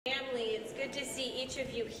good to see each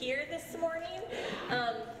of you here this morning.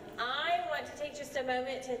 I want to take just a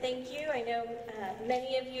moment to thank you. I know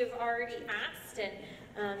many of you have already asked,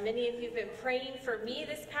 and many of you have been praying for me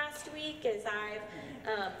this past week as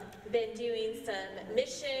I've been doing some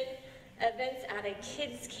mission events at a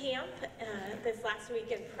kids camp this last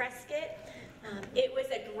week in Prescott. It was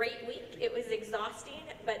a great week. It was exhausting,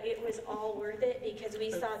 but it was all worth it because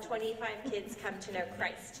we saw 25 kids come to know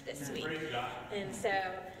Christ this week. And so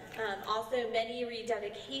also many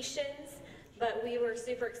rededications, but we were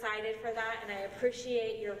super excited for that, and I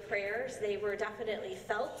appreciate your prayers. They were definitely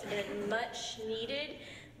felt and much needed,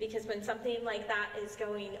 because when something like that is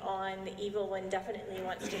going on, the evil one definitely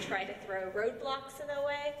wants to try to throw roadblocks in the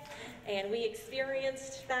way, and we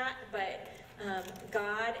experienced that, but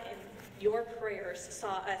God and your prayers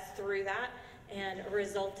saw us through that and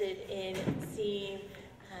resulted in seeing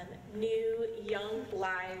new young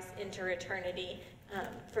lives enter eternity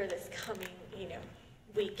for this coming,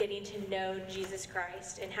 week, getting to know Jesus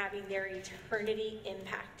Christ and having their eternity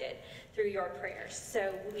impacted through your prayers.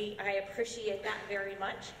 So I appreciate that very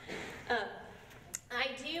much. I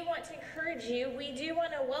do want to encourage you, we do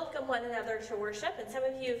want to welcome one another to worship, and some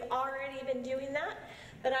of you have already been doing that,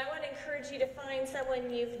 but I want to encourage you to find someone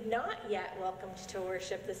you've not yet welcomed to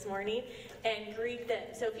worship this morning and greet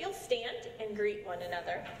them. So if you'll stand and greet one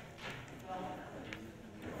another.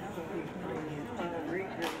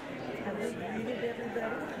 Have you greeted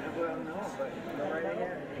everybody? Well, no, but go right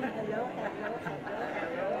ahead. Hello, hello,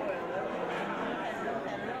 hello, I'm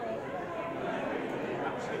glad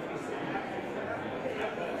you had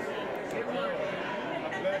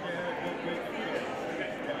a good week.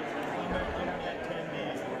 I'm at 10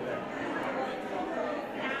 days for that.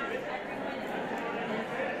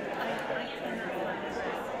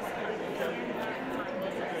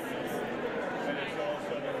 And it's all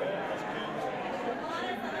Southern Baptist kids.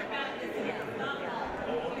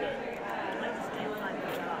 Oh, okay.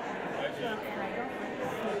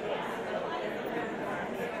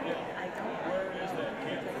 Where is that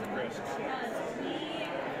camp for Prescott?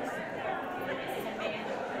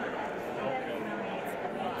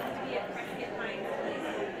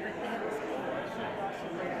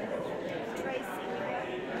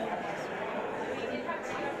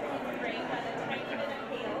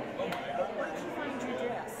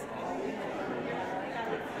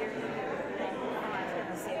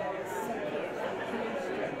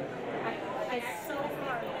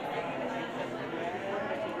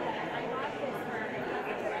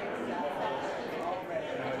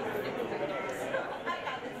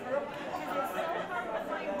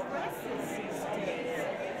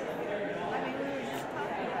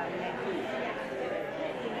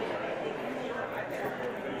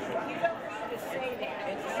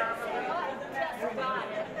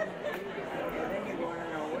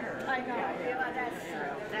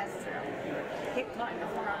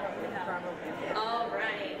 All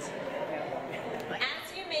right.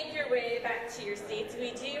 As you make your way back to your seats,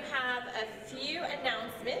 we do have a few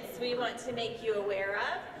announcements we want to make you aware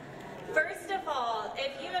of. First of all,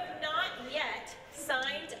 if you have not yet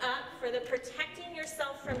signed up for the Protecting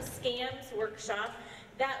Yourself from Scams workshop,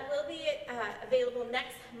 that will be available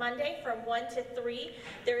next Monday from 1 to 3.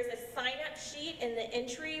 There is a sign-up sheet in the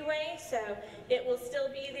entryway, so it will still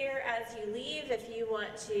be there as you leave if you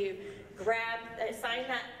want to sign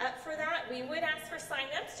that up for that. We would ask for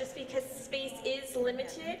sign-ups just because space is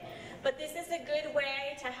limited, but this is a good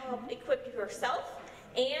way to help equip yourself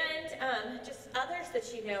and just others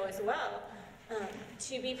that you know as well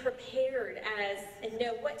to be prepared and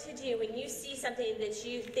know what to do when you see something that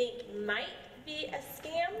you think might be a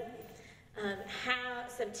scam.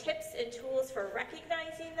 Have some tips and tools for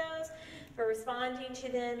recognizing those, for responding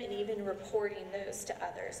to them, and even reporting those to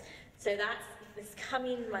others. So that's this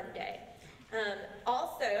coming Monday.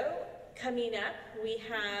 Also coming up, we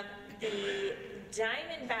have the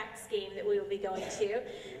Diamondbacks game that we will be going to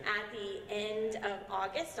at the end of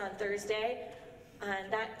August on Thursday.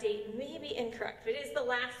 That date may be incorrect, but it is the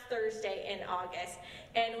last Thursday in August,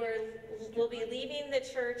 and we'll be leaving the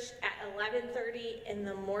church at 11:30 in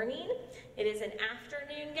the morning. It is an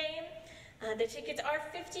afternoon game. The tickets are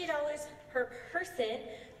 $50 per person,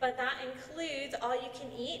 but that includes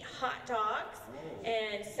all-you-can-eat hot dogs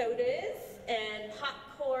and sodas and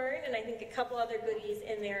popcorn, and I think a couple other goodies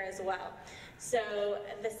in there as well. So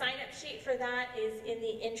the sign-up sheet for that is in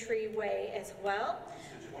the entryway as well.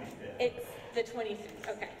 It's the 25th.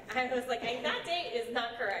 Okay, I was like, that date is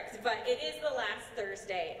not correct, but it is the last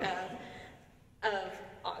Thursday of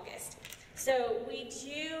August. So we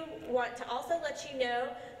do want to also let you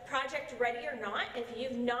know Project Ready or Not. If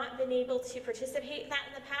you've not been able to participate in that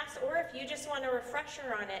in the past, or if you just want a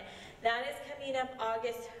refresher on it, that is coming up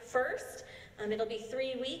August 1st. It'll be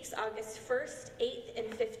 3 weeks, August 1st, 8th,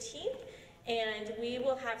 and 15th. And we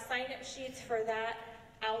will have sign-up sheets for that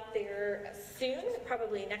out there soon,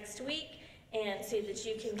 probably next week, and so that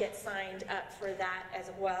you can get signed up for that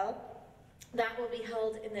as well. That will be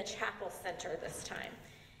held in the Chapel Center this time.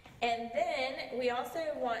 And then we also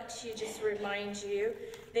want to just remind you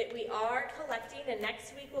that we are collecting, and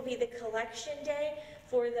next week will be the collection day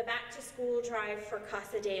for the back to school drive for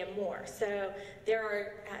Casa de Amor. So there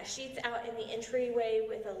are sheets out in the entryway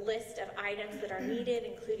with a list of items that are needed,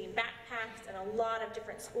 including backpacks and a lot of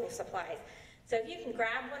different school supplies. So if you can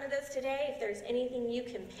grab one of those today, if there's anything you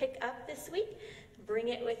can pick up this week, bring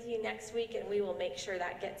it with you next week, and we will make sure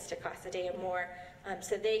that gets to Casa de Amor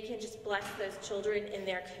so they can just bless those children in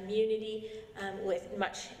their community with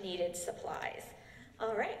much needed supplies.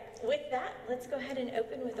 All right, with that, let's go ahead and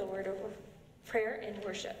open with a word of prayer and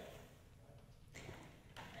worship.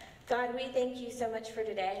 God, we thank you so much for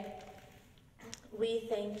today. We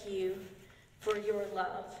thank you for your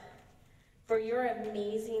love, for your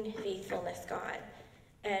amazing faithfulness, God.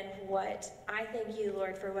 And what I thank you,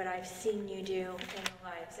 Lord, for what I've seen you do in the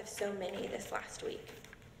lives of so many this last week.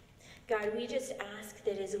 God, we just ask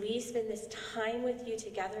that as we spend this time with you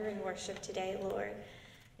together in worship today, Lord,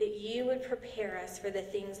 that you would prepare us for the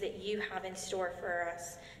things that you have in store for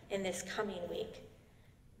us in this coming week.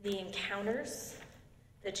 The encounters,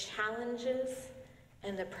 the challenges,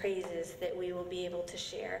 and the praises that we will be able to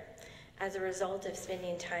share as a result of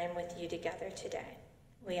spending time with you together today.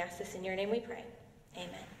 We ask this in your name we pray. Amen.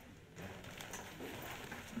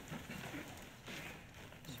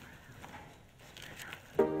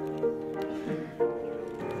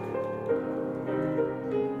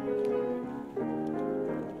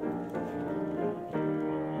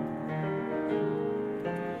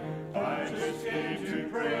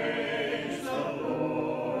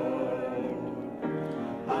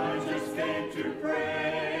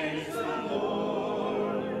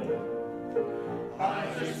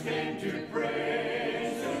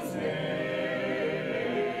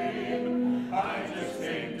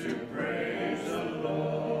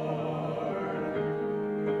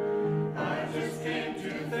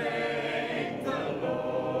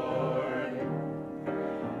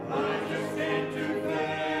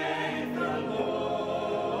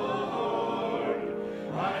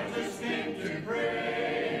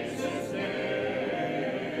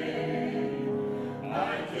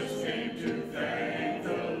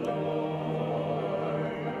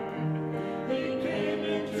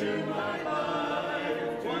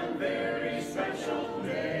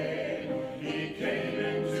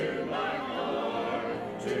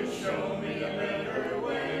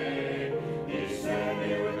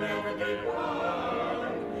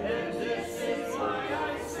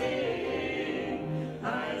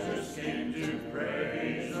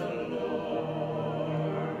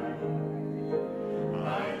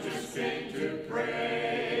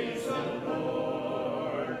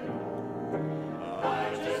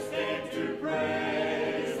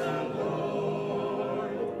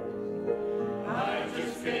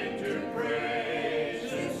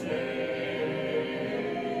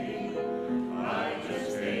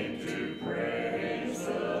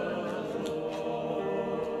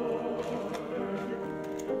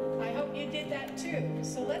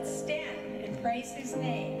 So let's stand and praise his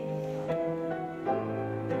name.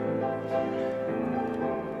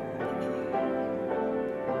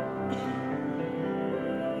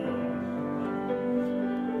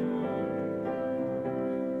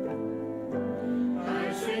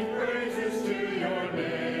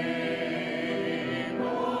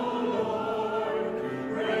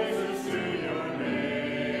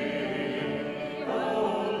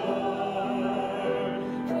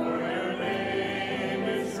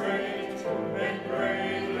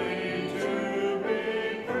 Greatly to be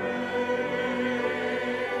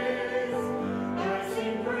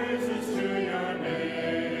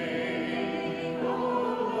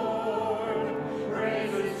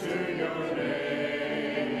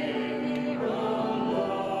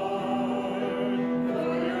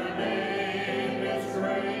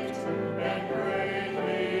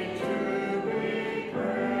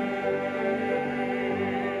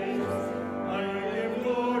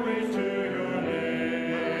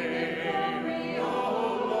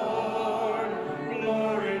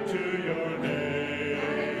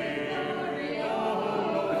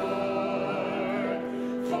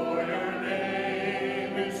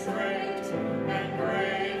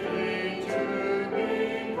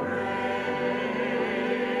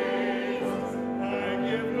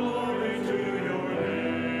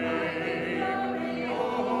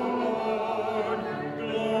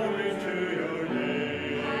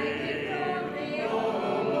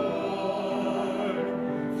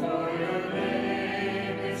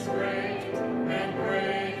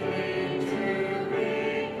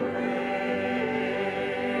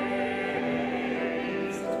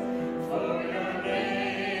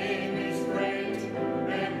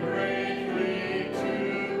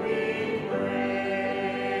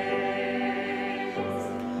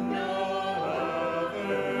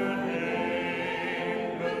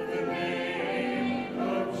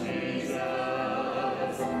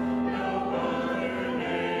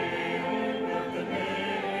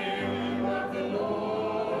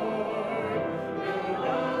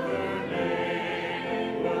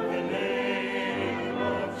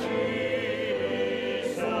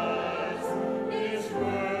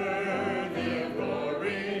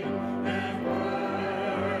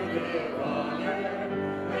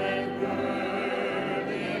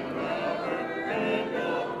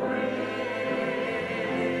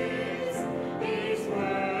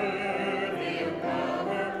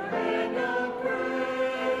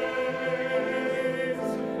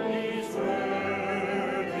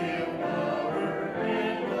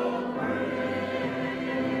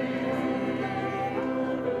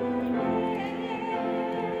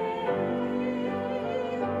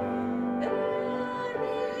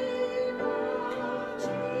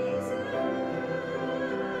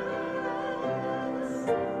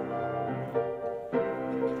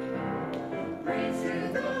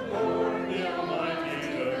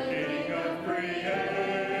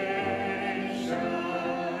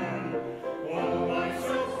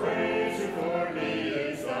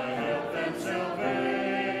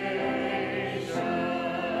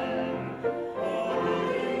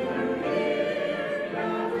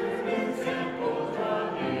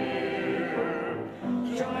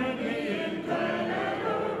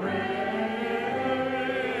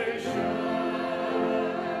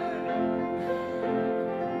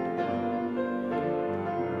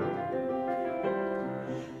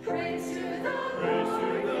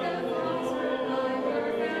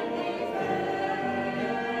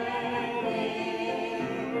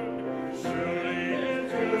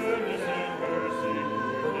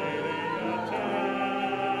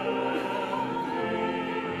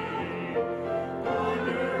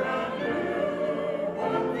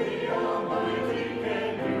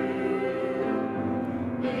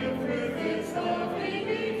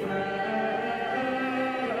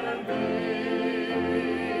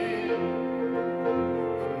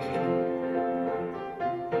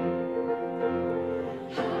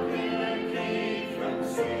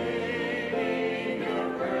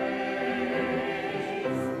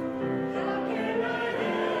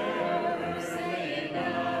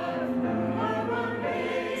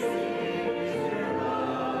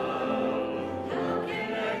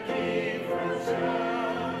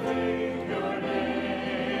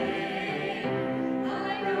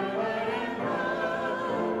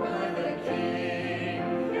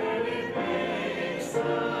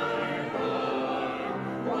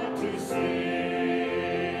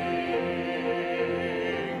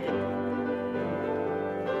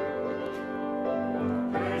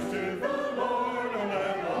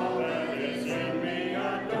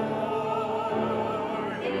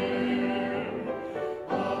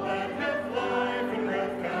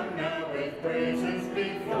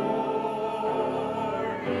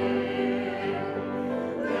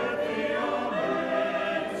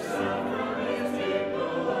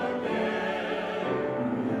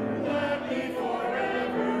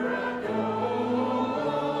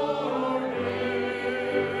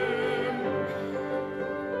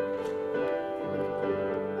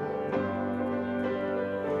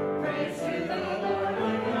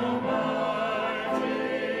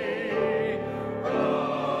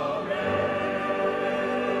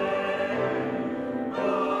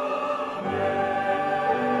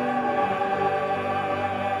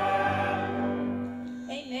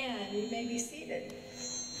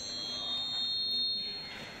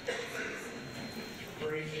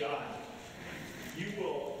God. You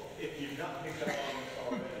will, if you've not picked up on this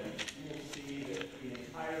already, you will see that the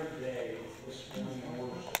entire day this morning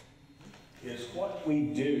worship is what we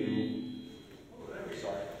do.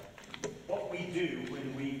 Sorry. What we do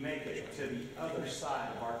when we make it to the other side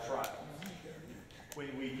of our trial. When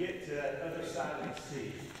we get to that other side of the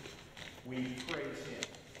sea, we praise Him.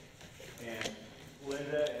 And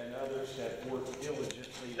Linda and others have worked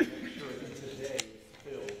diligently to make sure that today is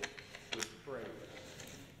filled with praise.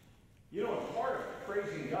 You know, and part of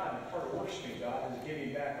praising God and part of worshiping God is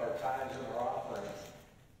giving back our tithes and our offerings.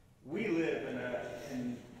 We live in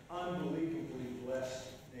an unbelievably blessed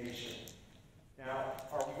nation. Now,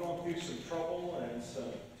 are we going through some trouble and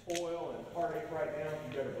some toil and heartache right now?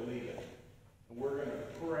 You better believe it. And we're going to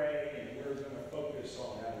pray and we're going to focus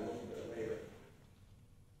on that a little bit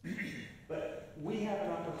later. But we have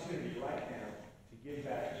an opportunity right now to give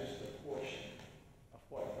back just a portion of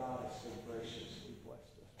what God has so graciously blessed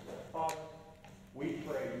us with. Father, we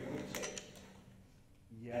pray you would take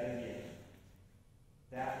yet again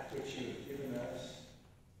that which you have given us,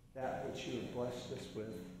 that which you have blessed us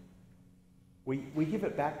with. We give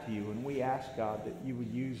it back to you, and we ask, God, that you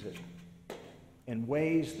would use it in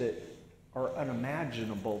ways that are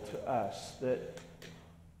unimaginable to us, that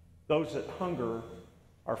those that hunger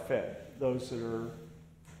are fed, those that are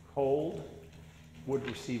cold would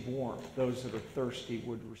receive warmth, those that are thirsty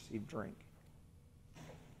would receive drink.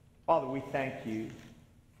 Father, we thank you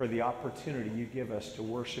for the opportunity you give us to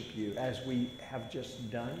worship you as we have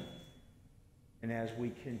just done and as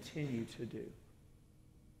we continue to do.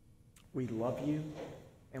 We love you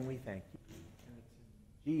and we thank you. And it's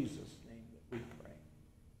in Jesus' name that we pray.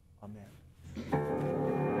 Amen.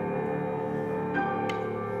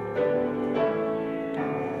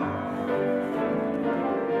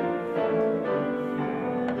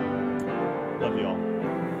 Love you all.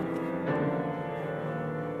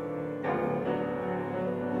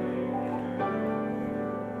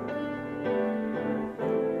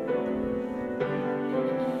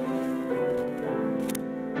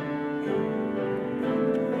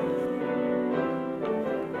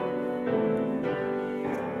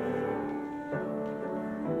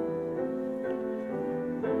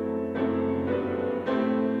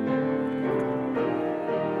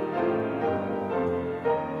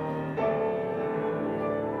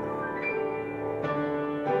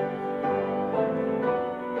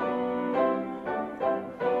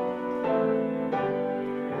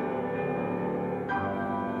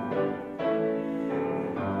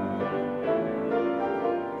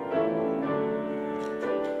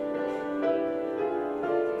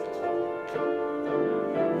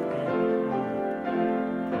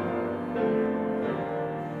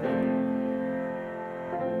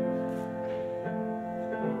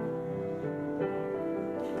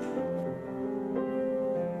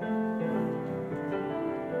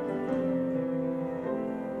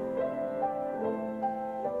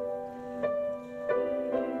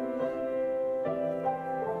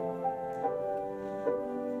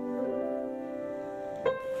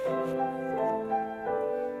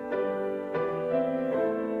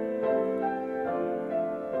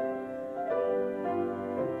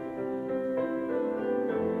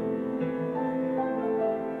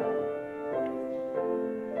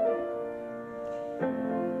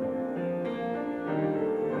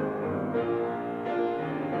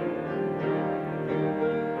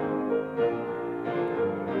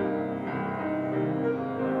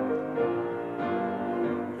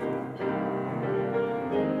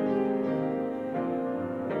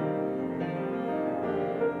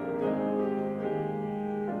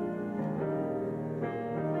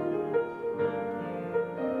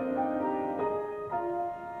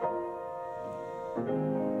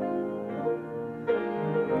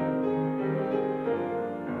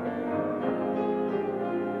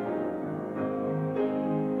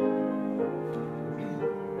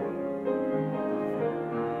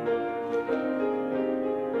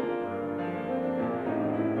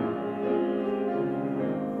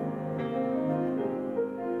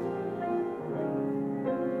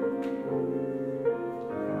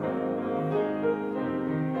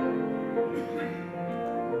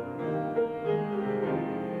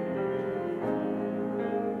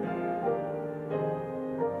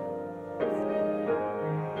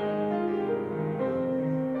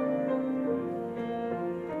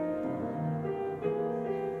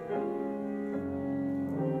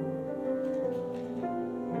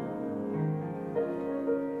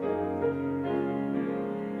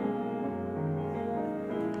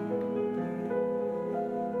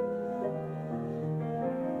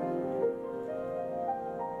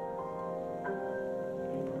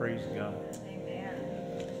 Praise God. Amen.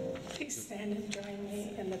 please stand and join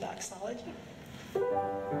me in the doxology?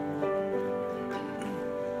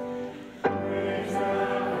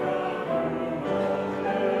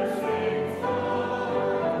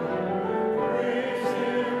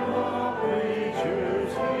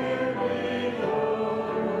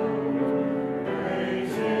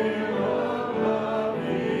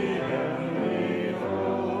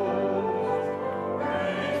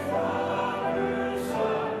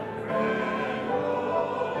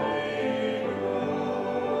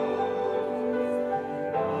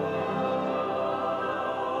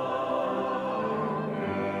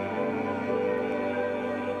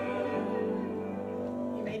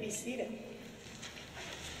 You may be seated.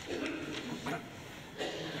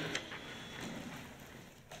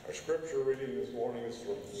 Our scripture reading this morning is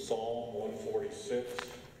from Psalm 146,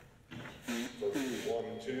 verses 1,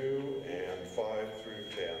 2, and 5 through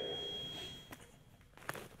 10.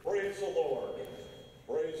 Praise the Lord.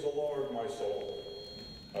 Praise the Lord, my soul.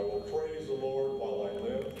 I will praise the Lord while I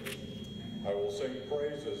live. I will sing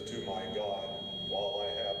praises to my God while I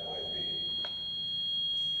have my being.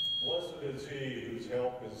 Blessed is he whose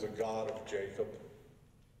help is the God of Jacob,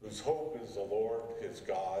 whose hope is the Lord his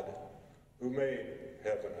God, who made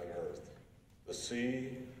heaven and earth, the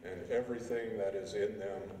sea and everything that is in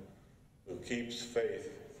them, who keeps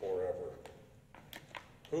faith forever,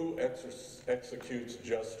 who executes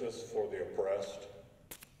justice for the oppressed,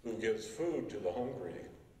 who gives food to the hungry.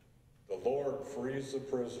 The Lord frees the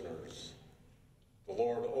prisoners. The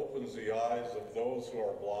Lord opens the eyes of those who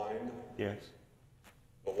are blind. Yes.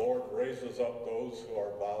 The Lord raises up those who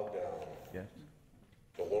are bowed down. Yes.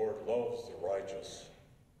 The Lord loves the righteous.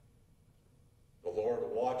 The Lord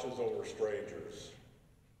watches over strangers.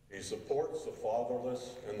 He supports the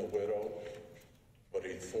fatherless and the widow, but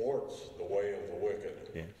he thwarts the way of the wicked.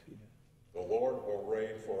 Yes. The Lord will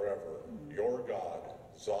reign forever, your God,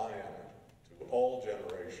 Zion, to all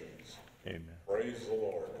generations. Amen. Praise the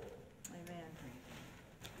Lord. Amen.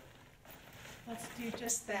 Let's do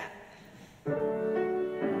just that.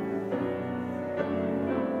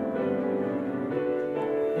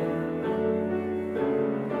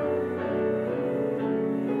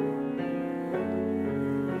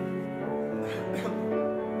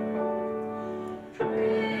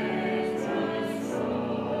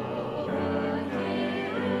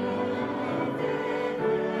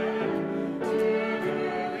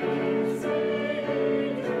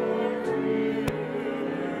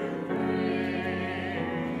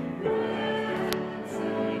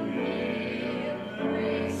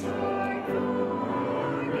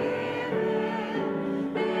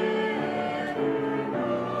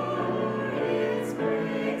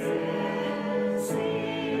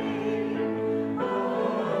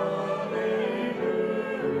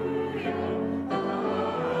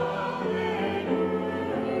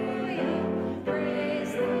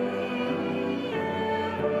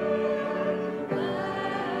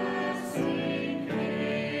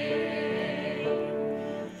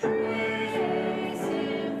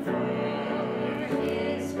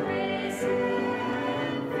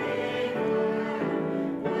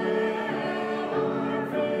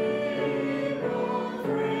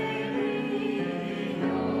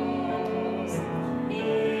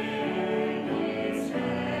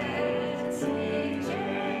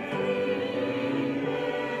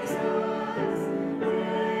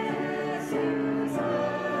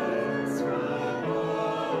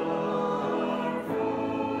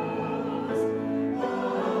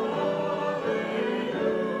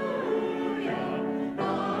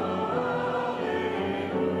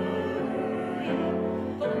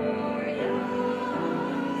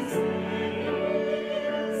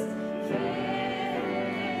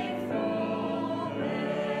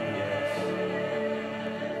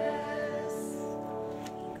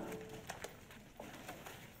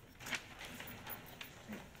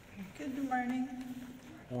 Good morning.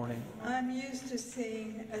 Morning. I'm used to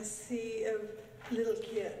seeing a sea of little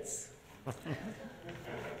kids.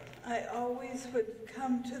 I always would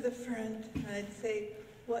come to the front and I'd say,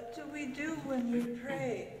 what do we do when we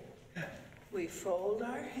pray? We fold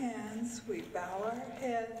our hands, we bow our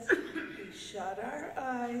heads, we shut our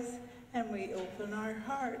eyes, and we open our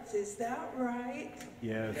hearts. Is that right?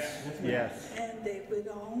 Yes. Yes. And they would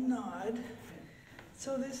all nod.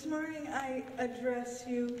 So this morning I address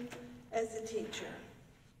you as a teacher.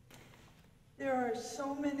 There are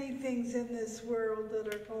so many things in this world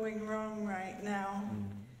that are going wrong right now.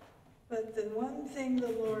 But the one thing the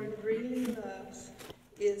Lord really loves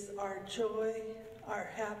is our joy,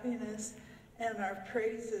 our happiness, and our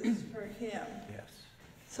praises for Him. Yes.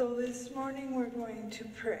 So this morning we're going to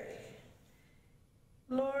pray.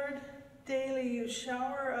 Lord, Daily you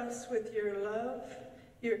shower us with your love,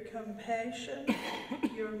 your compassion,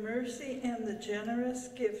 your mercy, and the generous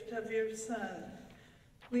gift of your Son.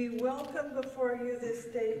 We welcome before you this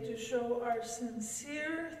day to show our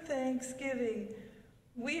sincere thanksgiving.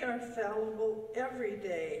 We are fallible every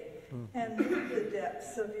day and need the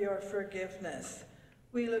depths of your forgiveness.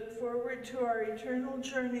 We look forward to our eternal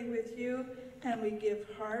journey with you, and we give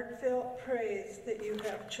heartfelt praise that you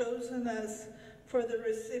have chosen us for the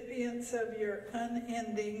recipients of your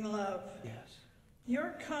unending love. Yes.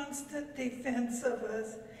 Your constant defense of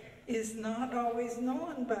us is not always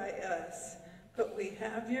known by us, but we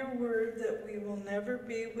have your word that we will never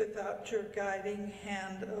be without your guiding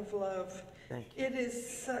hand of love. Thank you. It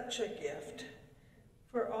is such a gift.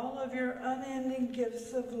 For all of your unending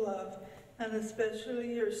gifts of love, and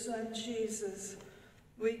especially your Son Jesus,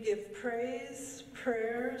 we give praise,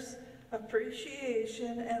 prayers,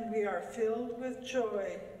 appreciation, and we are filled with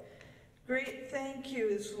joy. Great thank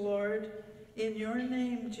yous, Lord. In your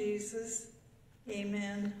name, Jesus.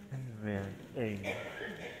 Amen. Amen. Amen.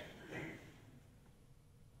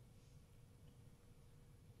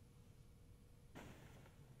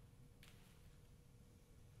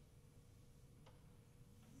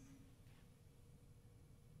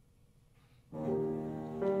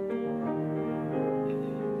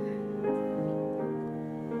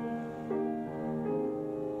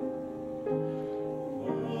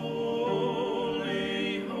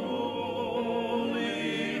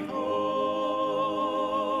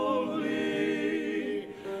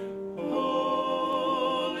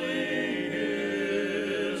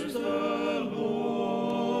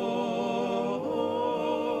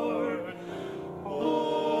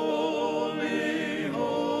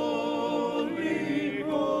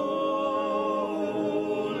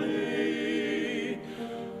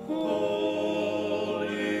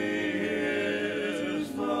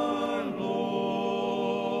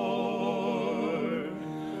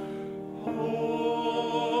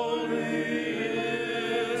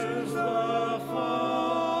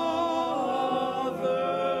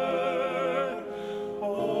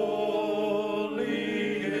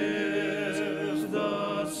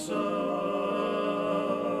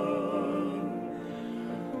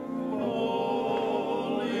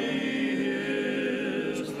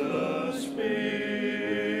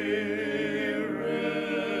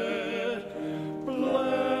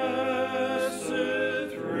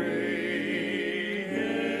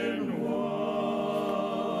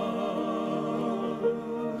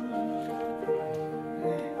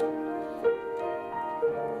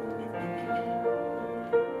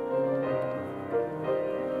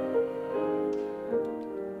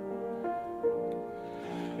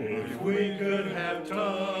 If we could have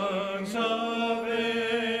tongues of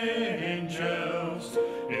angels,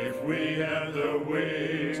 if we had the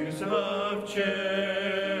wings of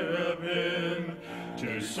cherubim,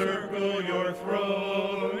 to circle your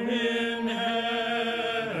throne in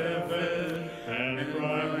heaven, and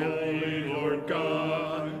cry, Holy Lord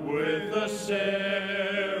God, with the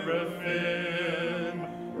seraphim.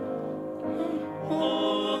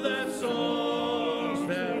 Oh, that songs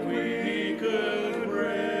that we could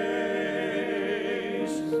praise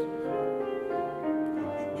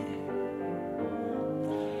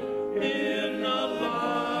in a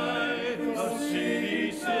life of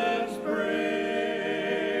ceaseless praise.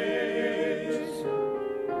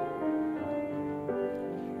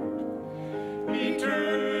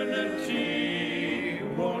 Eternity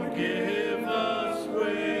won't give us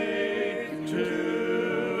way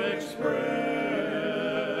to express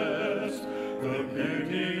the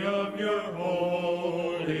beauty of your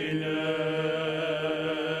holiness.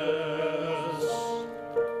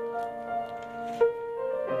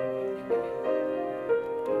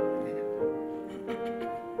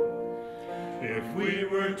 If we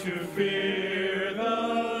were to fear the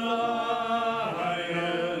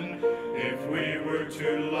lion, if we were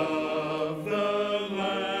to love the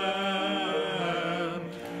lamb,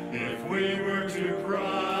 if we were to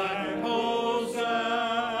cry, Hosanna,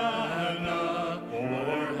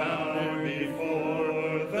 or bow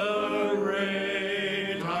before the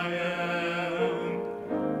great I am,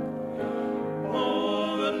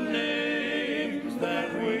 all the names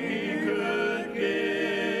that we could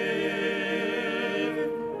give,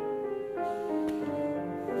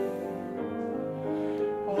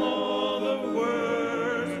 all the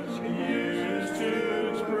words used to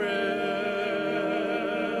express,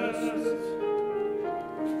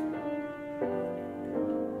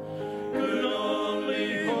 could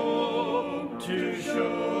only hope to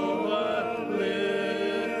show a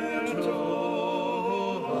little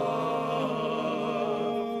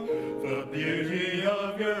of the beauty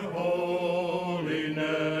of your holiness.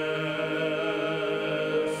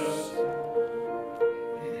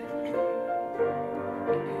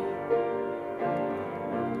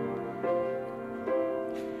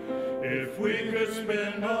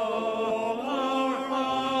 spend all our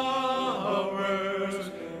hours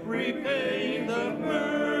repaying the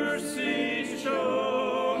mercies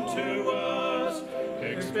shown to us.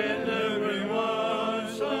 Expend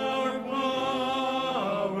everyone's our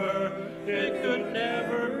power. It could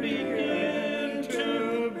never begin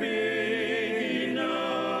to be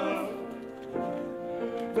enough.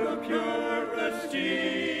 The purest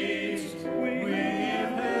deeds we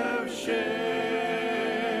have shared,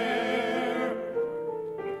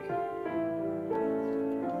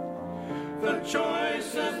 the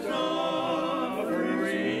choicest offerings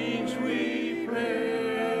we prepare,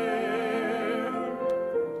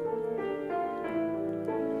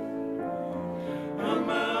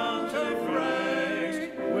 amount of rags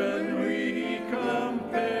when we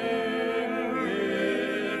compare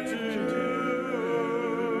it to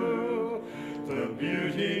the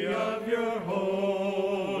beauty of your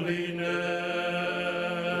holiness,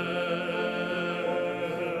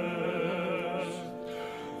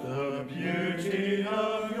 the beauty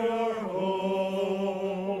of your holiness.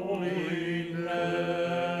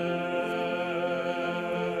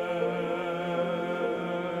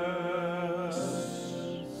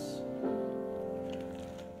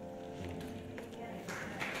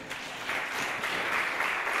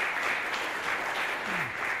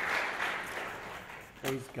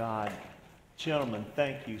 Praise God. Gentlemen,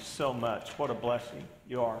 thank you so much. What a blessing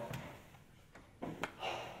you are.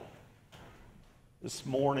 This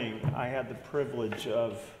morning, I had the privilege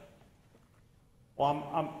of,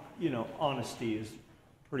 honesty is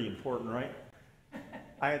pretty important, right?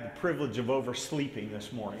 I had the privilege of oversleeping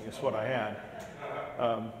this morning, is what I had,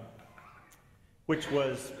 which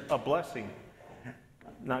was a blessing.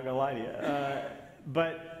 Not gonna lie to you.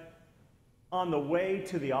 But on the way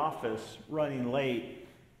to the office, running late,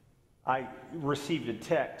 I received a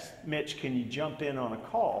text, Mitch, can you jump in on a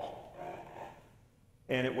call?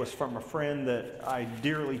 And it was from a friend that I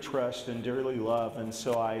dearly trust and dearly love, and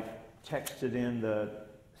so I texted in the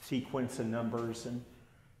sequence and numbers, and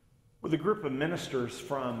with a group of ministers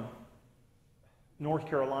from North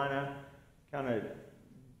Carolina, kind of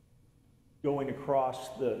going across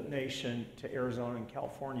the nation to Arizona and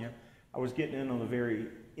California. I was getting in on the very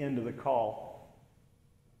end of the call.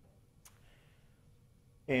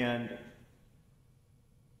 And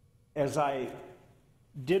as I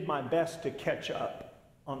did my best to catch up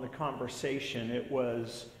on the conversation, it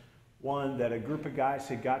was one that a group of guys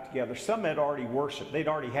had got together. Some had already worshiped. They'd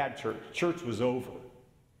already had church. Church was over.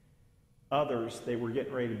 Others, they were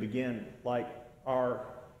getting ready to begin, like our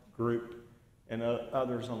group and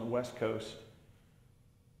others on the West Coast.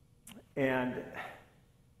 And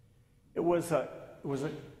it was a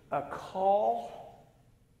call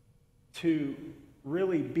to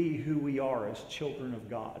really be who we are as children of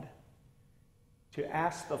God, to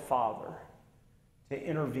ask the Father to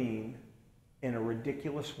intervene in a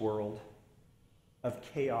ridiculous world of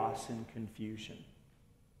chaos and confusion.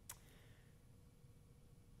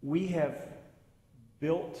 We have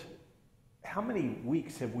built, how many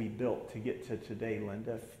weeks have we built to get to today,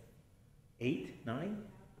 Linda? 8, 9?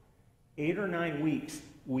 8 or 9 weeks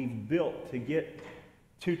we've built to get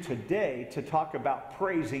to today to talk about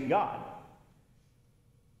praising God.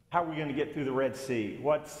 How are we going to get through the Red Sea?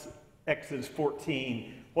 What's Exodus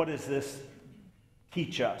 14? What does this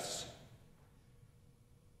teach us?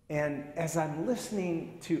 And as I'm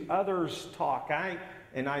listening to others talk,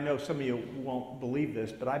 and I know some of you won't believe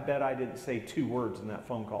this, but I bet I didn't say 2 words in that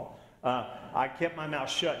phone call. I kept my mouth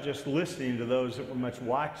shut just listening to those that were much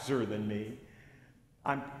wiser than me.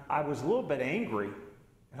 I was a little bit angry,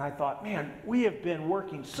 and I thought, man, we have been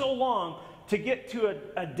working so long to get to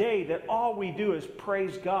a day that all we do is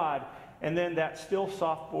praise God. And then that still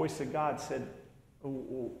soft voice of God said,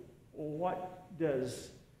 what does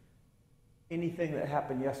anything that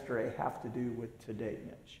happened yesterday have to do with today,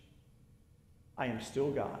 Mitch? I am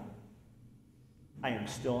still God. I am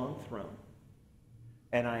still on the throne.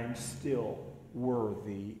 And I am still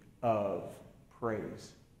worthy of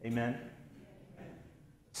praise. Amen?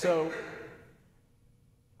 So,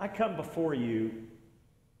 I come before you,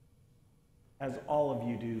 as all of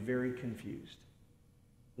you do, very confused,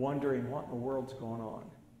 wondering what in the world's going on.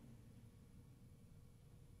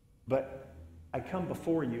 But I come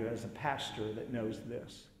before you as a pastor that knows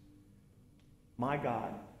this. My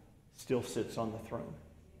God still sits on the throne.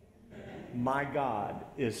 My God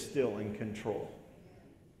is still in control.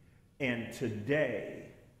 And today,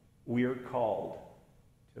 we are called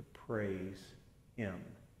to praise Him.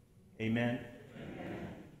 Amen?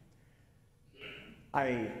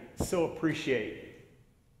 I so appreciate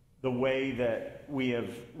the way that we have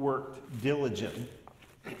worked diligently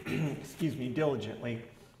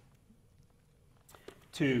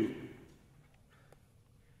to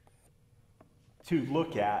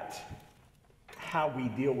look at how we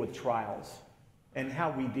deal with trials and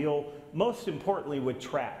how we deal, most importantly, with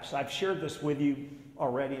traps. I've shared this with you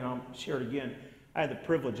already, and I'll share it again. I had the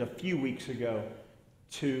privilege a few weeks ago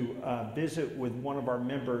to visit with one of our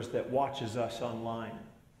members that watches us online.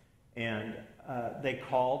 And they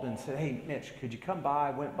called and said, "Hey, Mitch, could you come by?"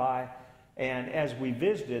 I went by. And as we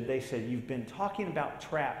visited, they said, "You've been talking about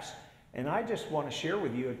traps, and I just want to share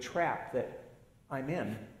with you a trap that I'm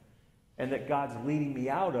in and that God's leading me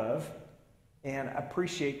out of, and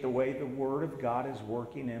appreciate the way the Word of God is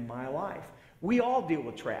working in my life." We all deal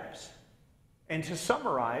with traps. And to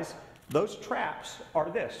summarize, those traps are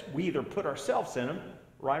this. We either put ourselves in them,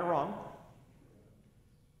 right or wrong.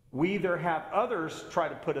 We either have others try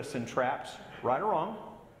to put us in traps, right or wrong.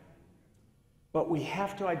 But we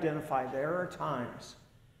have to identify there are times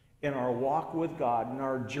in our walk with God, in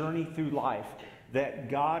our journey through life, that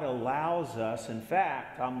God allows us, in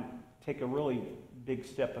fact, take a really big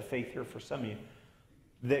step of faith here for some of you,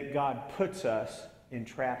 that God puts us in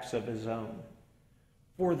traps of his own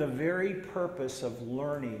for the very purpose of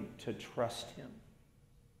learning to trust him.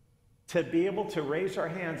 To be able to raise our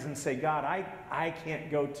hands and say, "God, I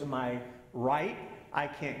can't go to my right. I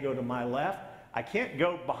can't go to my left. I can't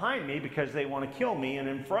go behind me because they want to kill me, and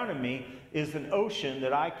in front of me is an ocean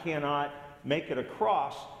that I cannot make it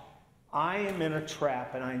across. I am in a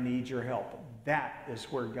trap and I need your help." That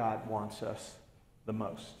is where God wants us the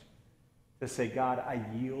most. To say, "God, I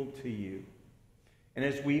yield to you." And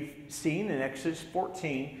as we've seen in Exodus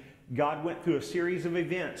 14, God went through a series of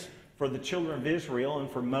events for the children of Israel and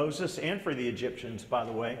for Moses and for the Egyptians, by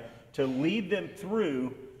the way, to lead them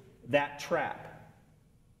through that trap.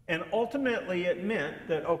 And ultimately it meant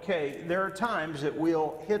that, okay, there are times that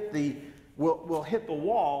we'll hit the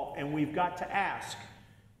wall, and we've got to ask,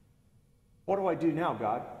 what do I do now,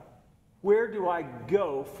 God? Where do I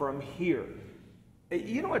go from here?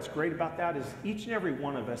 You know what's great about that is each and every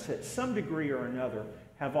one of us, at some degree or another,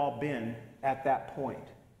 have all been at that point.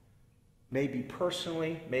 Maybe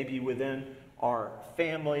personally, maybe within our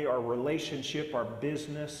family, our relationship, our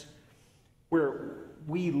business, where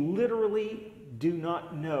we literally do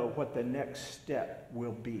not know what the next step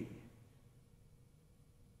will be.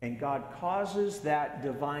 And God causes that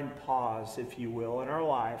divine pause, if you will, in our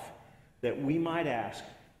life, that we might ask,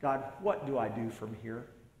 "God, what do I do from here?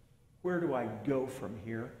 Where do I go from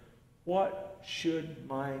here? What should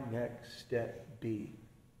my next step be?"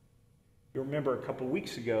 You remember a couple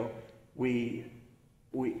weeks ago, we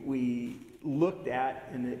looked at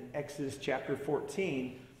in Exodus chapter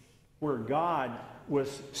 14 where God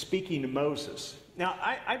was speaking to Moses. Now,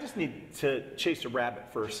 I just need to chase a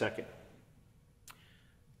rabbit for a second.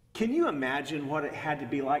 Can you imagine what it had to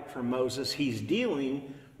be like for Moses? He's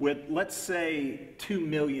dealing with, let's say, 2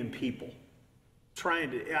 million people.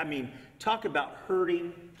 Talk about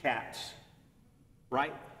herding cats,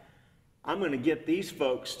 right? I'm going to get these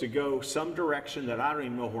folks to go some direction that I don't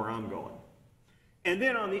even know where I'm going. And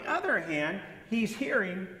then on the other hand, he's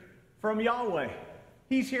hearing from Yahweh.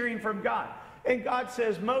 He's hearing from God. And God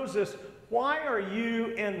says, "Moses, why are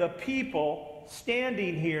you and the people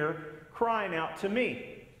standing here crying out to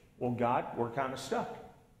me?" "Well, God, we're kind of stuck.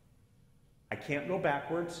 I can't go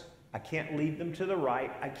backwards. I can't lead them to the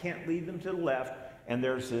right. I can't lead them to the left. And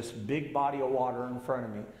there's this big body of water in front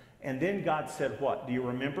of me." And then God said what? Do you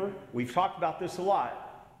remember? We've talked about this a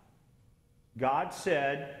lot. God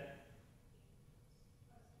said,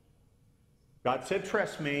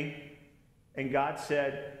 "Trust me." And God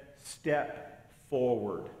said, "Step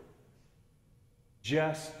forward.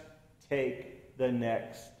 Just take the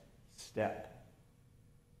next step."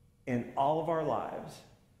 In all of our lives,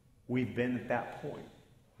 we've been at that point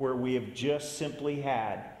where we have just simply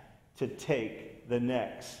had to take the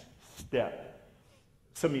next step.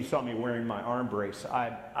 Some of you saw me wearing my arm brace.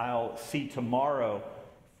 I'll see tomorrow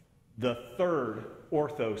the third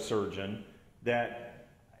ortho surgeon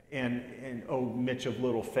and Mitch of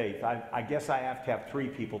Little Faith. I guess I have to have 3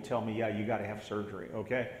 people tell me, "Yeah, you got to have surgery,"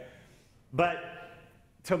 okay? But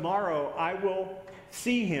tomorrow I will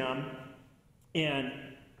see him, and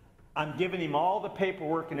I'm giving him all the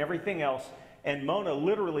paperwork and everything else. And Mona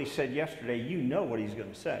literally said yesterday, "You know what he's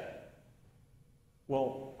going to say."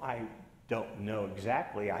 Well, I don't know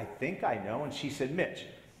exactly. I think I know. And she said, "Mitch,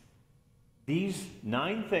 these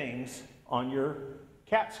 9 things on your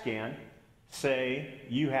CAT scan say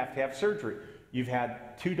you have to have surgery. You've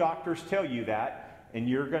had 2 doctors tell you that, and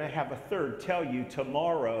you're going to have a third tell you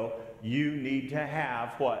tomorrow you need to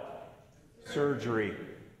have what? Surgery."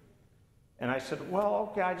 And I said, "Well,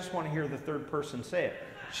 okay, I just want to hear the third person say it."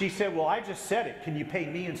 She said, "Well, I just said it. Can you pay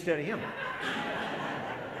me instead of him?"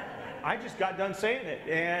 I just got done saying it,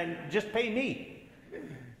 and just pay me.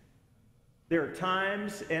 There are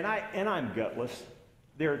times, and I'm gutless,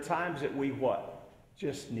 there are times that we what?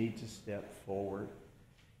 Just need to step forward,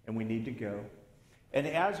 and we need to go. And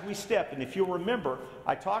as we step, and if you'll remember,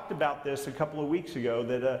 I talked about this a couple of weeks ago,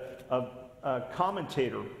 that a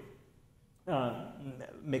commentator,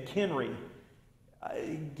 McHenry,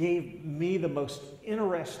 gave me the most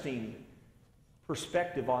interesting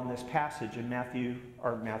perspective on this passage in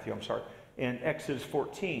in Exodus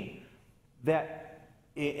 14. That,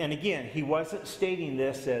 and again, he wasn't stating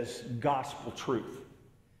this as gospel truth.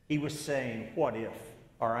 He was saying, what if?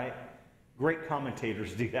 All right? Great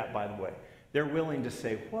commentators do that, by the way. They're willing to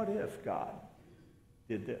say, what if God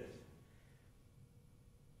did this?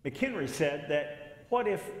 McHenry said that, what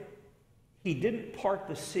if he didn't part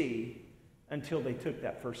the sea until they took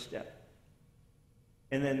that first step?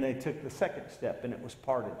 And then they took the second step and it was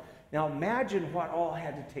parted. Now imagine what all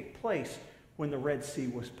had to take place when the Red Sea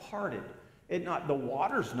was parted. The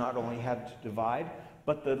waters not only had to divide,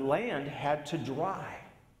 but the land had to dry.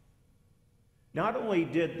 Not only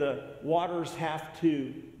did the waters have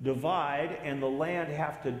to divide and the land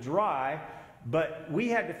have to dry, but we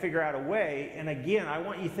had to figure out a way. And again, I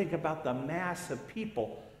want you to think about the mass of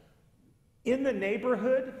people. In the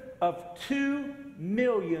neighborhood of 2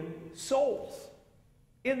 million souls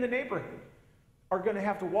in the neighborhood are going to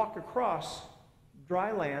have to walk across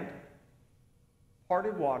dry land,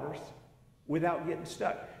 parted waters, without getting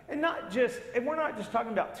stuck. And we're not just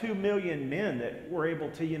talking about 2 million men that were able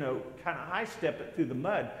to, kind of high step it through the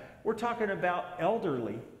mud. We're talking about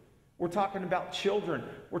elderly. We're talking about children.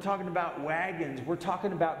 We're talking about wagons. We're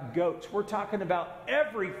talking about goats. We're talking about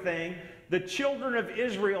everything the children of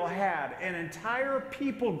Israel had. An entire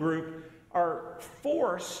people group are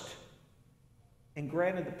forced and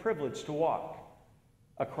granted the privilege to walk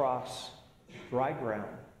across dry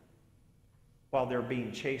ground while they're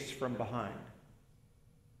being chased from behind.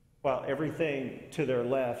 While everything to their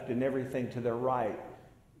left and everything to their right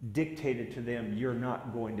dictated to them, you're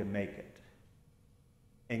not going to make it.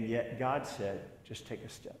 And yet God said, just take a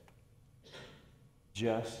step.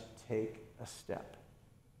 Just take a step.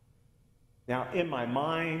 Now, in my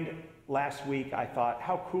mind, last week, I thought,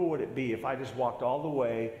 how cool would it be if I just walked all the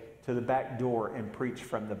way to the back door and preached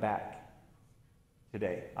from the back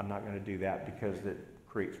today? I'm not going to do that because it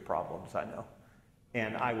creates problems, I know.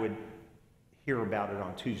 And I would hear about it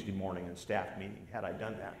on Tuesday morning in staff meeting had I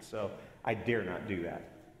done that. So I dare not do that.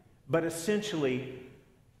 But essentially,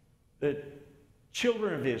 the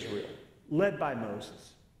children of Israel, led by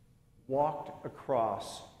Moses, walked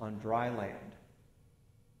across on dry land.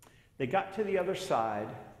 They got to the other side,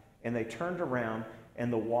 and they turned around,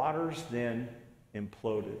 and the waters then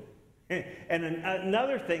imploded. And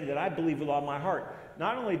another thing that I believe with all my heart,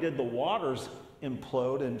 not only did the waters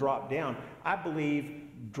implode and drop down, I believe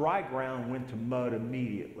dry ground went to mud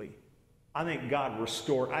immediately. I think God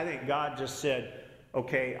restored. I think God just said,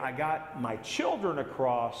 okay, I got my children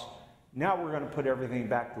across. Now we're going to put everything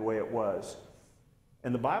back the way it was.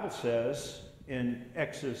 And the Bible says in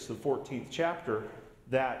Exodus, the 14th chapter,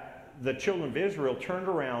 that the children of Israel turned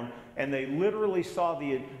around and they literally saw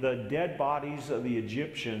the dead bodies of the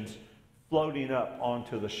Egyptians floating up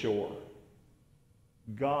onto the shore.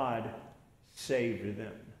 God saved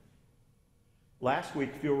them. Last week,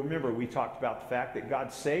 if you'll remember, we talked about the fact that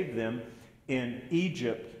God saved them in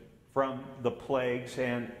Egypt from the plagues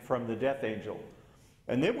and from the death angel.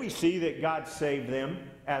 And then we see that God saved them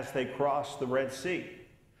as they crossed the Red Sea.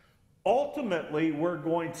 Ultimately, we're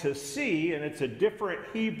going to see, and it's a different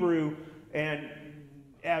Hebrew, and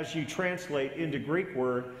as you translate into Greek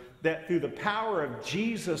word, that through the power of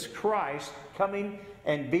Jesus Christ coming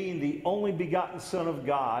and being the only begotten Son of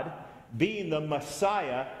God, being the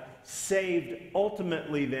Messiah, saved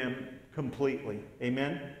ultimately them completely.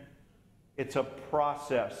 Amen? It's a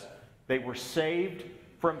process. They were saved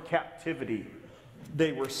from captivity.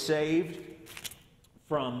 They were saved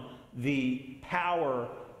from the power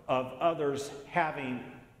of others having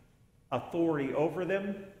authority over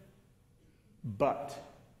them, but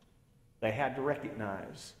they had to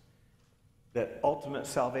recognize that ultimate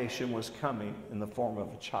salvation was coming in the form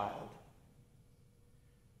of a child.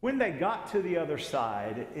 When they got to the other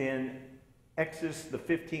side, in Exodus, the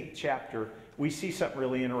 15th chapter, we see something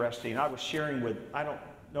really interesting. I was sharing with, I don't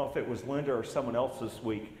know if it was Linda or someone else this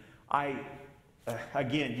week.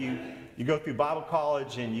 Again, you go through Bible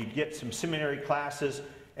college and you get some seminary classes,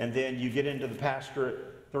 and then you get into the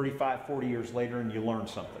pastorate 35, 40 years later and you learn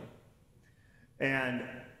something. And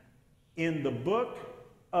in the book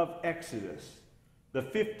of Exodus, the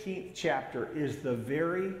 15th chapter is the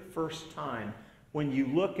very first time when you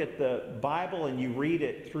look at the Bible and you read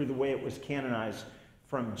it through the way it was canonized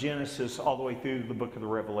from Genesis all the way through the book of the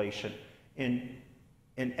Revelation. In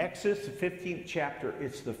Exodus, the 15th chapter,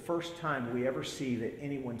 it's the first time we ever see that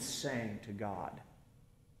anyone sang to God.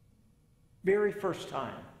 Very first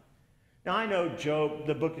time. Now, I know Job,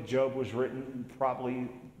 the book of Job was written probably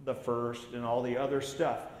the first and all the other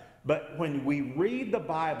stuff. But when we read the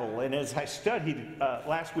Bible, and as I studied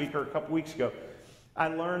last week or a couple weeks ago, I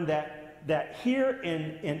learned that here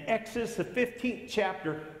in Exodus, the 15th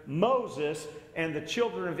chapter, Moses and the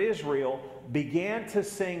children of Israel began to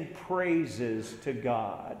sing praises to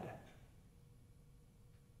God.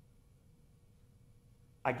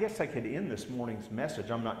 I guess I could end this morning's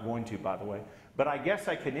message. I'm not going to, by the way. But I guess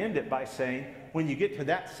I could end it by saying, when you get to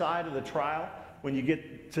that side of the trial, when you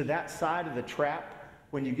get to that side of the trap,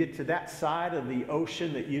 when you get to that side of the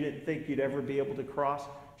ocean that you didn't think you'd ever be able to cross,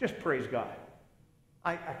 just praise God.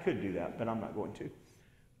 I could do that, but I'm not going to.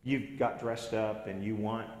 You've got dressed up and you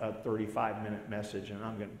want a 35-minute message, and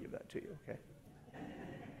I'm going to give that to you, okay?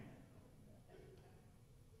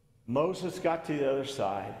 Moses got to the other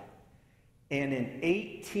side, and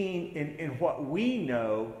in what we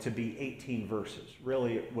know to be 18 verses,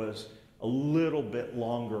 really it was a little bit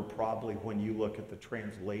longer probably when you look at the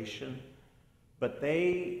translation, but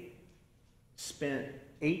they spent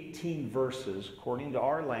 18 verses, according to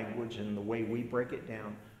our language and the way we break it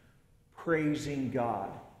down, praising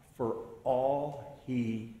God for all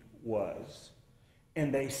he was.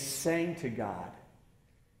 And they sang to God.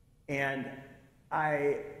 And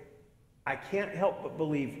I can't help but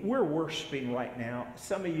believe we're worshiping right now.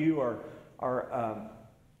 Some of you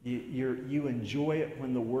you enjoy it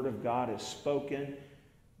when the Word of God is spoken.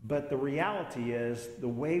 But the reality is the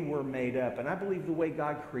way we're made up, and I believe the way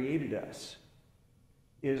God created us,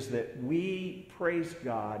 is that we praise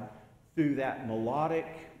God through that melodic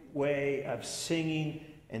way of singing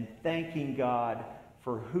and thanking God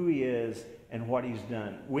for who he is and what he's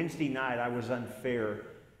done. Wednesday night, I was unfair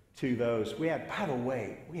to those. By the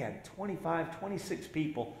way, we had 25, 26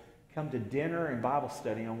 people come to dinner and Bible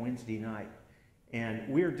study on Wednesday night. And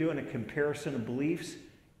we're doing a comparison of beliefs.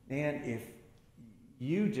 And if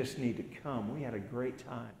you just need to come, we had a great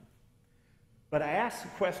time. But I asked the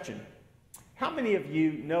question, how many of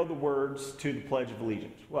you know the words to the Pledge of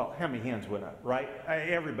Allegiance? Well, how many hands went up, right?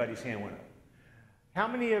 Everybody's hand went up. How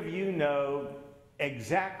many of you know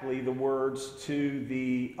exactly the words to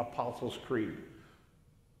the Apostles' Creed?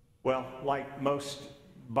 Well, like most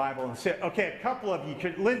Bible, and said, okay, a couple of you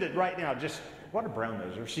could, Linda right now, just, what a brown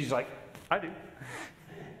noser. She's like, I do.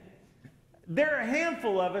 There are a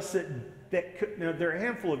handful of us that could, no, there are a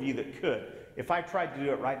handful of you that could. If I tried to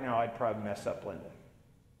do it right now, I'd probably mess up, Linda.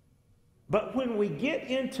 But when we get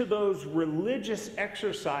into those religious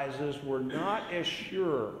exercises, we're not as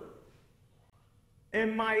sure.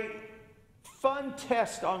 And my fun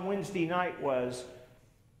test on Wednesday night was,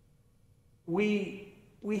 we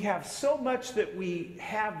have so much that we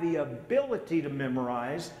have the ability to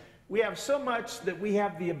memorize. We have so much that we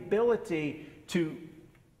have the ability to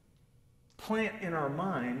plant in our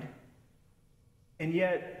mind. And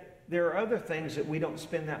yet, there are other things that we don't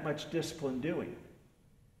spend that much discipline doing.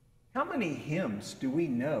 How many hymns do we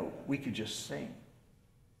know we could just sing?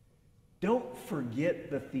 Don't forget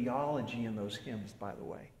the theology in those hymns, by the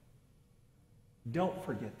way. Don't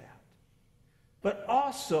forget that. But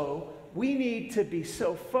also, we need to be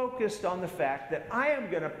so focused on the fact that I am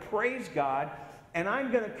going to praise God, and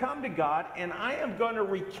I'm going to come to God, and I am going to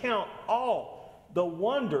recount all the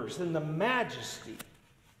wonders and the majesty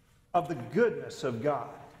of the goodness of God.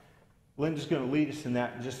 Linda's going to lead us in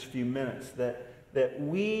that in just a few minutes, that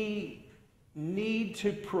we need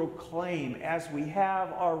to proclaim, as we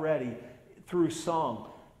have already through song,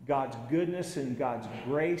 God's goodness and God's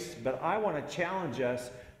grace. But I want to challenge us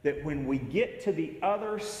that when we get to the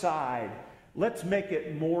other side, let's make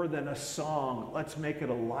it more than a song. Let's make it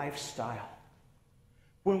a lifestyle.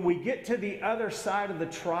 When we get to the other side of the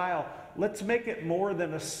trial, let's make it more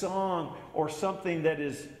than a song or something that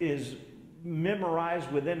is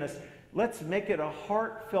memorized within us. Let's make it a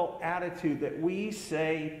heartfelt attitude that we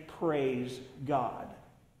say, praise God.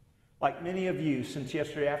 Like many of you, since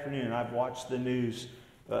yesterday afternoon, I've watched the news,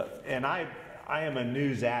 and I am a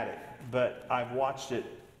news addict, but I've watched it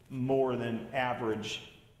more than average.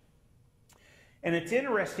 And it's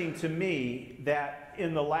interesting to me that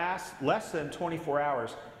in the less than 24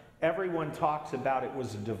 hours, everyone talks about it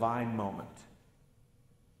was a divine moment.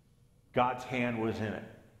 God's hand was in it.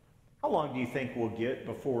 How long do you think we'll get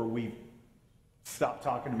before we stop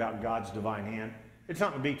talking about God's divine hand? It's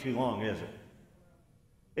not going to be too long, is it?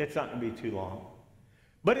 It's not going to be too long.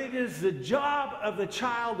 But it is the job of the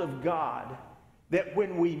child of God that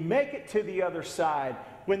when we make it to the other side,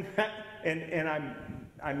 when that, and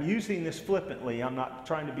I'm using this flippantly, I'm not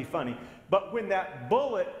trying to be funny, but when that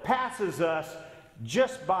bullet passes us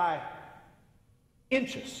just by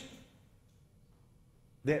inches,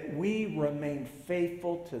 that we remain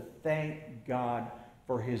faithful to thank God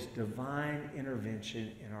for his divine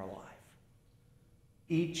intervention in our life.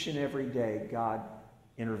 Each and every day, God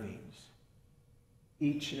intervenes.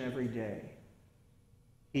 Each and every day,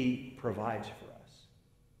 he provides for us.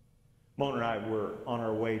 Mona and I were on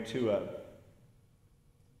our way to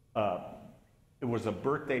it was a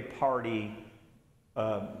birthday party,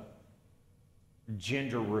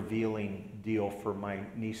 gender revealing deal for my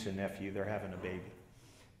niece and nephew. They're having a baby.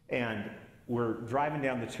 And we're driving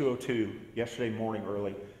down the 202 yesterday morning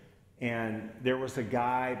early, and there was a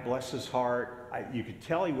guy, bless his heart, you could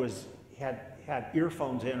tell he had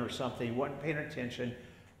earphones in or something. He wasn't paying attention,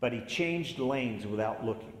 but he changed lanes without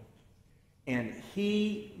looking. And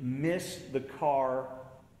he missed the car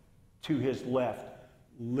to his left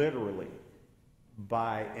literally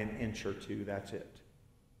by an inch or two. That's it.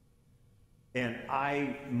 And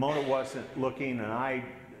Mona wasn't looking, and I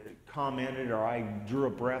commented, or I drew a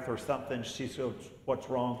breath or something. She said, "What's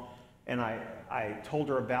wrong?" And I told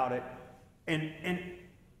her about it. And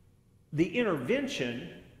the intervention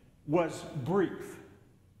was brief.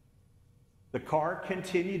 The car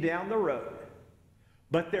continued down the road.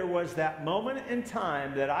 But there was that moment in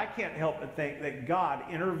time that I can't help but think that God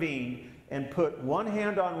intervened and put one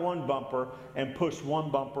hand on one bumper and pushed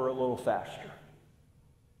one bumper a little faster.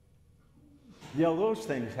 You know, those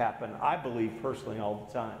things happen, I believe personally, all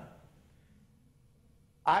the time.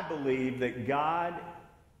 I believe that God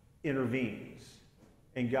intervenes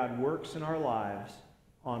and God works in our lives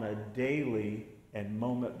on a daily and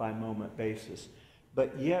moment-by-moment basis.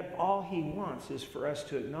 But yet all he wants is for us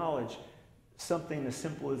to acknowledge something as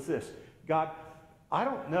simple as this. God, I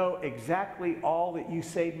don't know exactly all that you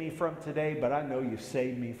saved me from today, but I know you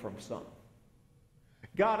saved me from some.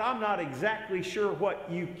 God, I'm not exactly sure what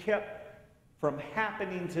you kept from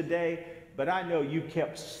happening today, but I know you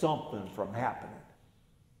kept something from happening.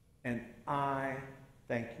 And I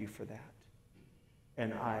thank you for that.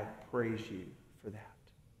 And I praise you for that.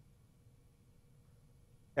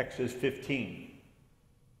 Exodus 15.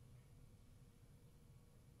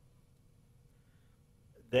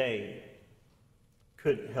 They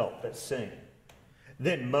couldn't help but sing.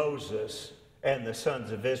 Then Moses and the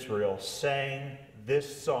sons of Israel sang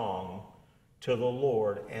this song to the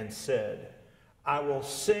Lord and said, I will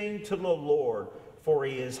sing to the Lord, for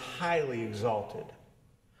he is highly exalted.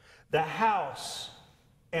 The house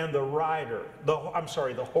and the rider, the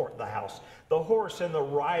horse and the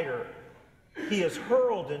rider, he is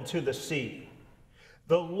hurled into the sea.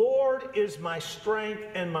 The Lord is my strength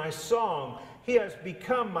and my song. He has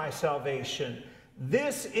become my salvation.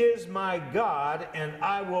 This is my God, and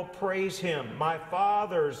I will praise him, my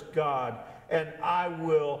father's God, and I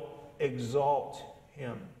will exalt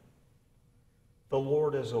him. The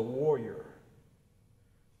Lord is a warrior.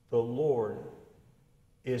 The Lord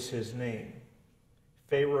is his name.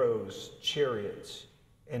 Pharaoh's chariots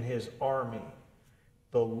and his army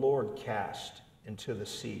the Lord cast into the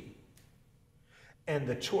sea. And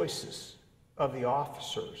the choices of the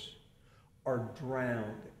officers are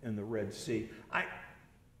drowned in the Red Sea. I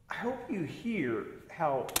hope you hear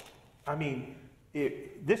how,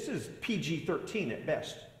 this is PG-13 at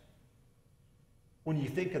best. When you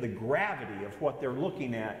think of the gravity of what they're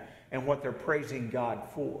looking at and what they're praising God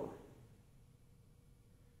for.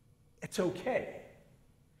 It's okay.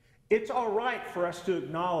 It's all right for us to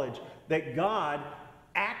acknowledge that God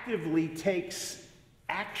actively takes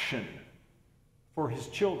action for his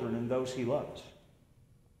children and those he loves.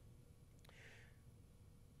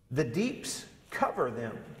 The deeps cover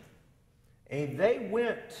them, and they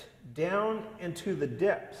went down into the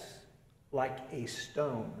depths like a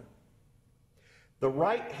stone. The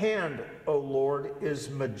right hand, O Lord, is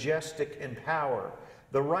majestic in power.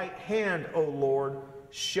 The right hand, O Lord,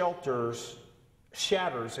 shatters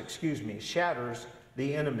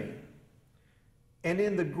the enemy. And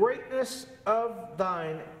in the greatness of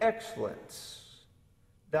thine excellence,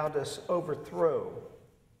 thou dost overthrow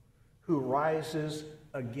who rises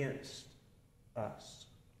against us.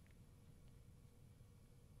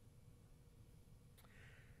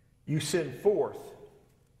 You send forth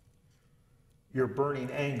your burning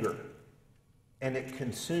anger, and it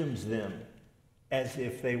consumes them as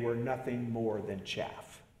if they were nothing more than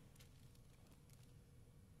chaff.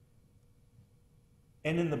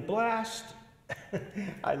 And in the blast,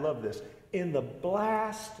 I love this, in the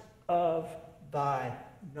blast of thy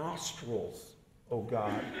nostrils, O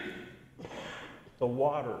God, the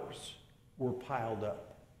waters were piled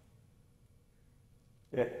up.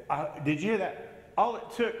 Did you hear that? All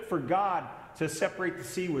it took for God to separate the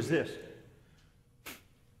sea was this.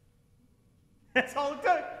 That's all it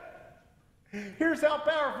took. Here's how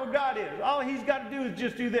powerful God is. All he's got to do is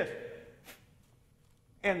just do this.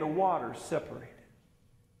 And the waters separated.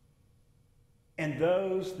 And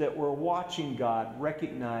those that were watching God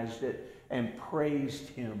recognized it and praised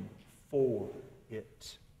him for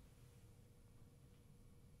it.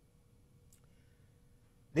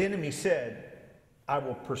 The enemy said, I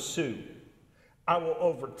will pursue. I will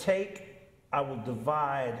overtake. I will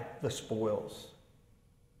divide the spoils.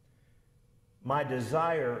 My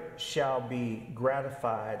desire shall be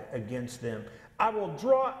gratified against them. I will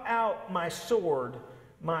draw out my sword.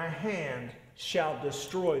 My hand shall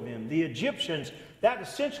destroy them. The Egyptians, that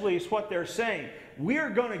essentially is what they're saying.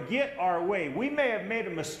 We're going to get our way. We may have made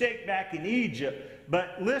a mistake back in Egypt,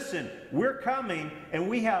 but listen, we're coming and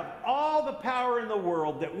we have all the power in the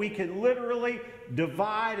world that we can literally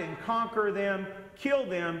divide and conquer them, kill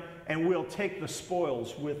them, and we'll take the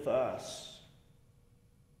spoils with us.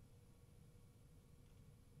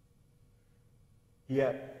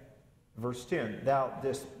 Yet, verse 10, thou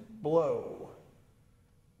didst blow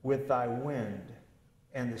with thy wind,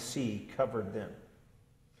 and the sea covered them.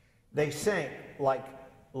 They sank like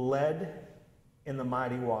lead in the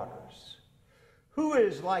mighty waters. Who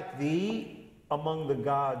is like thee among the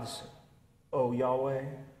gods, O Yahweh?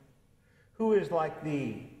 Who is like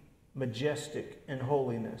thee, majestic in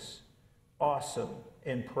holiness, awesome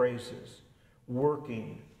in praises,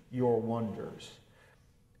 working your wonders?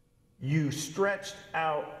 You stretched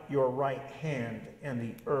out your right hand, and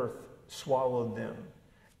the earth swallowed them.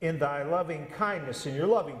 In thy loving kindness, in your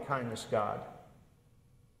loving kindness, God,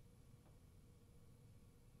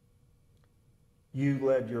 you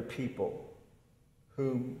led your people,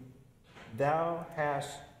 whom thou hast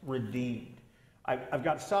redeemed. I've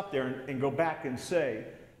got to stop there and go back and say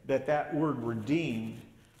that that word redeemed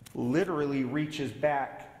literally reaches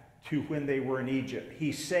back to when they were in Egypt.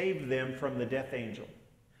 He saved them from the death angel.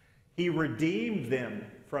 He redeemed them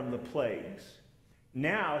from the plagues.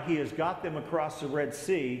 Now he has got them across the Red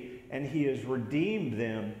Sea, and he has redeemed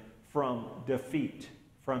them from defeat,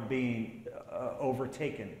 from being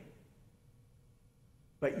overtaken.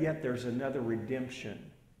 But yet there's another redemption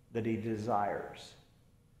that he desires.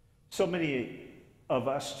 So many of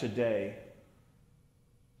us today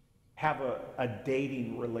have a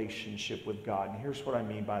dating relationship with God. And here's what I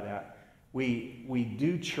mean by that. We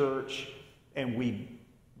do church, and we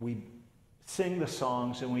sing the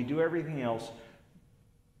songs, and we do everything else.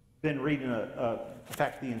 Been reading in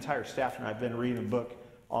fact, the entire staff and I have been reading a book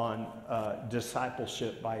on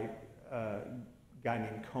discipleship by a guy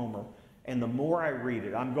named Comer. And the more I read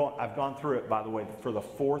it, I've gone through it, by the way, for the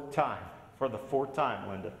fourth time. For the fourth time,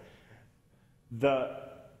 Linda.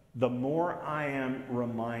 The more I am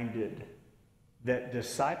reminded that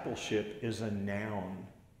discipleship is a noun.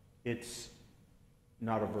 It's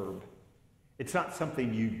not a verb. It's not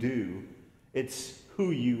something you do. It's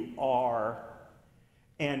who you are.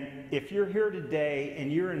 And if you're here today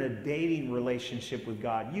and you're in a dating relationship with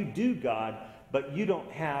God, you do God, but you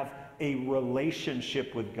don't have a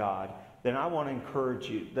relationship with God, then I want to encourage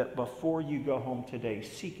you that before you go home today,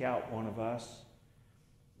 seek out one of us.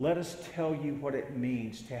 Let us tell you what it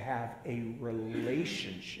means to have a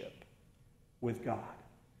relationship with God.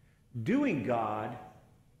 Doing God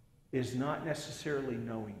is not necessarily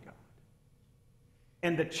knowing God.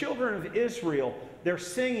 And the children of Israel, they're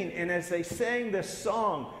singing, and as they sang this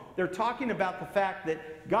song, they're talking about the fact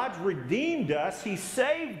that God's redeemed us, he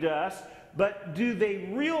saved us, but do they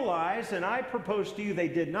realize, and I propose to you they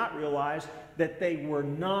did not realize, that they were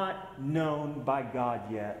not known by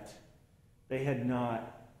God yet. They had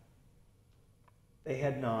not,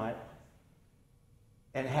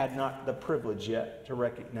 and had not the privilege yet to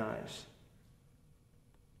recognize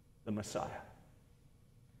the Messiah.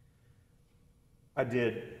 I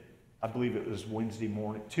believe it was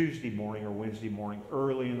Tuesday morning or Wednesday morning,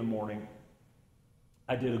 early in the morning,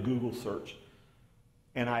 I did a Google search.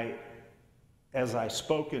 And as I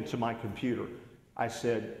spoke into my computer, I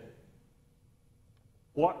said,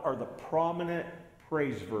 what are the prominent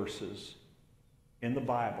praise verses in the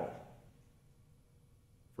Bible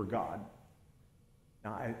for God?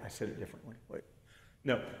 Now, I said it differently. Wait.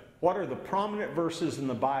 No. What are the prominent verses in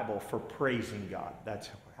the Bible for praising God? That's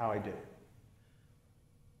how I did it.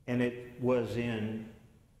 And it was in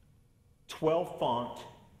 12 font,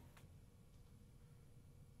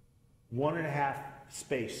 1.5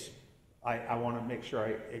 space. I want to make sure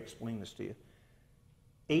I explain this to you.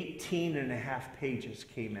 18.5 pages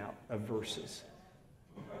came out of verses.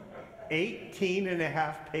 18 and a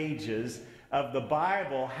half pages of the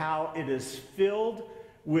Bible, how it is filled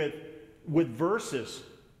with verses.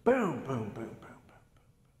 Boom, boom, boom, boom, boom,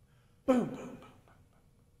 boom, boom, boom, boom,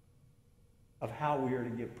 of how we are to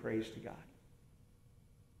give praise to God.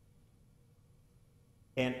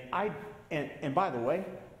 And by the way,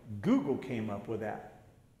 Google came up with that.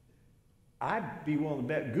 I'd be willing to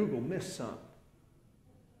bet Google missed some.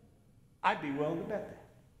 I'd be willing to bet that.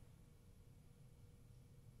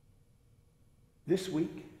 This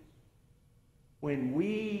week, when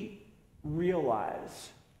we realize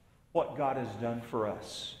what God has done for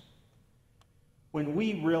us, when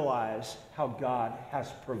we realize how God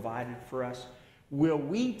has provided for us, will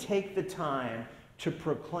we take the time to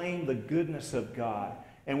proclaim the goodness of God?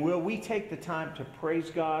 And will we take the time to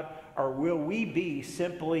praise God? Or will we be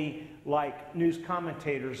simply like news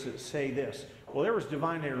commentators that say this, well, there was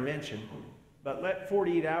divine intervention, but let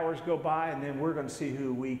 48 hours go by and then we're going to see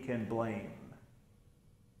who we can blame,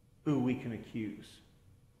 who we can accuse?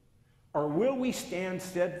 Or will we stand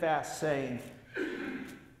steadfast saying,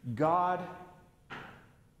 God,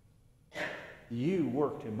 you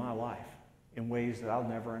worked in my life in ways that I'll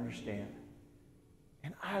never understand.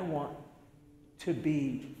 And I want to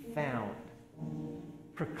be found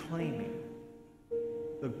proclaiming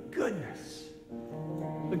the goodness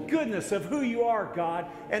of who you are, God,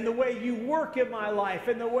 and the way you work in my life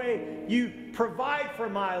and the way you provide for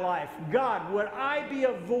my life. God, would I be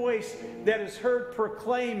a voice that is heard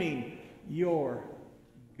proclaiming your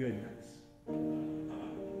goodness?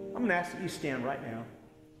 I'm going to ask that you stand right now.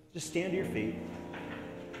 Just stand to your feet.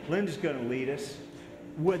 Linda's going to lead us.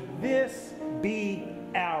 Would this be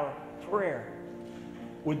our prayer?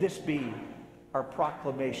 Would this be our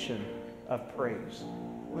proclamation of praise?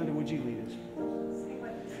 Linda, would you lead us?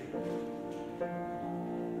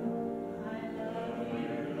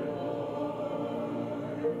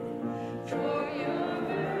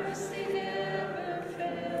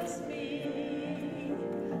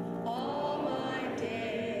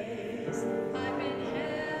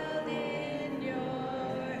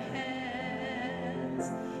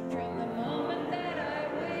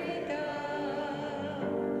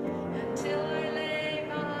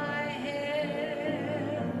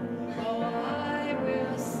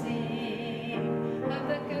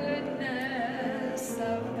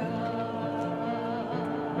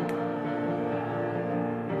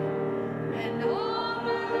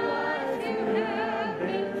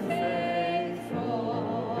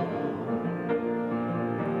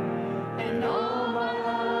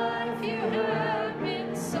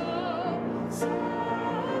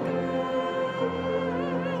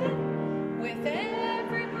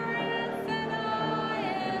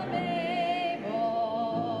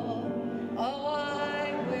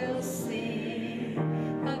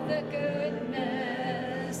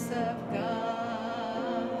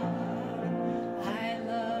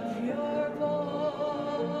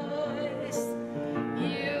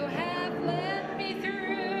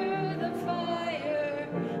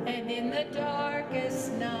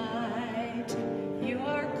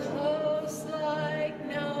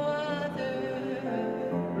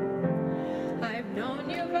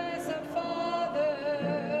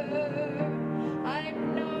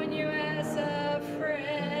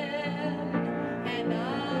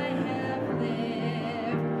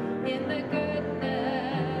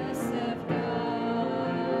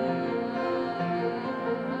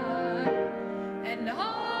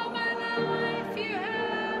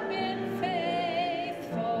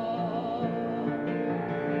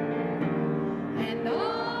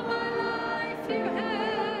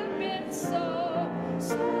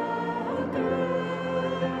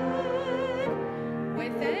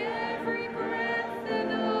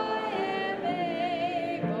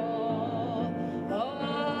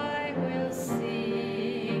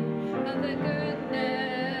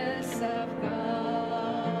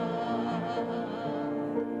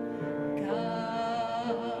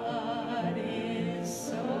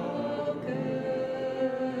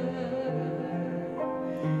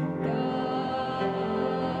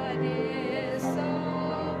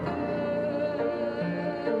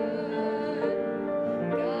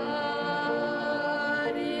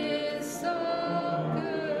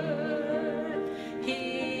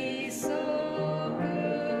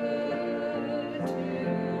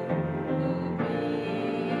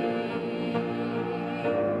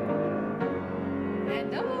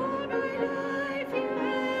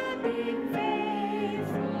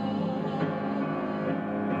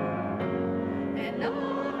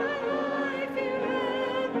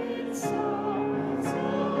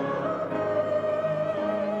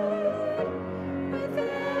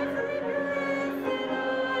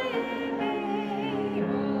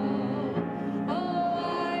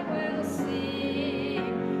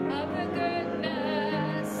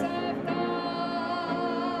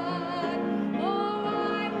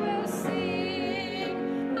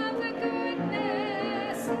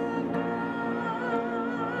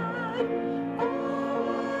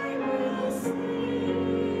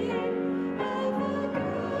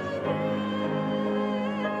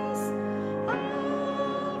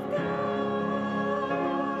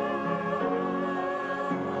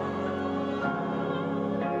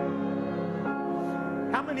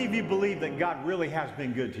 many of you believe that God really has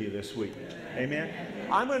been good to you this week? Amen?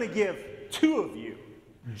 I'm going to give 2 of you,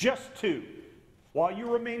 just 2, while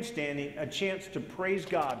you remain standing, a chance to praise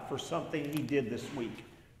God for something He did this week.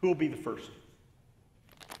 Who will be the first?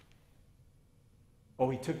 Oh,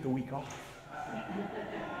 he took the week off.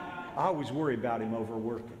 I always worry about him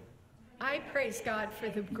overworking. I praise God for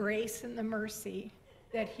the grace and the mercy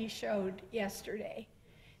that He showed yesterday.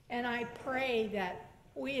 And I pray that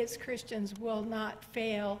we as Christians will not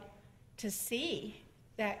fail to see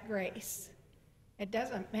that grace. It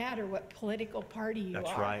doesn't matter what political party you are.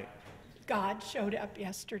 That's right. God showed up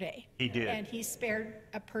yesterday. He did. And He spared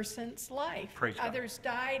a person's life. Praise God. Others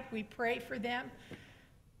died. We pray for them.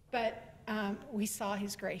 But we saw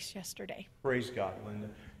His grace yesterday. Praise God, Linda.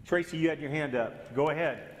 Tracy, you had your hand up. Go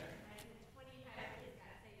ahead.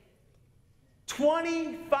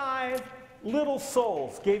 25 little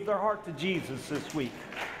souls gave their heart to Jesus this week.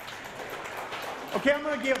 Okay, I'm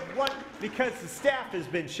going to give one, because the staff has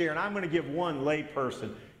been sharing, I'm going to give one lay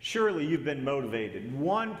person. Surely you've been motivated.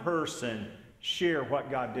 One person share what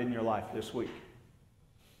God did in your life this week,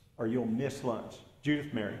 or you'll miss lunch.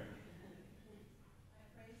 Judith Mary.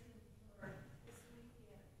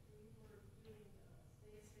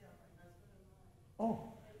 Oh.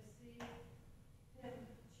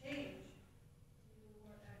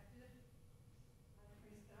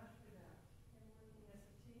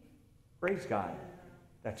 Praise God.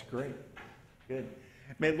 That's great. Good.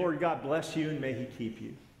 May Lord God bless you and may He keep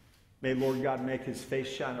you. May Lord God make His face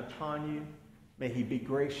shine upon you. May He be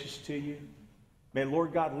gracious to you. May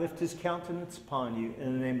Lord God lift His countenance upon you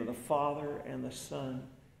in the name of the Father and the Son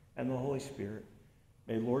and the Holy Spirit.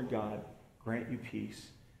 May Lord God grant you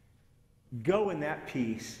peace. Go in that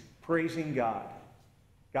peace, praising God.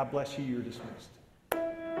 God bless you. You're dismissed.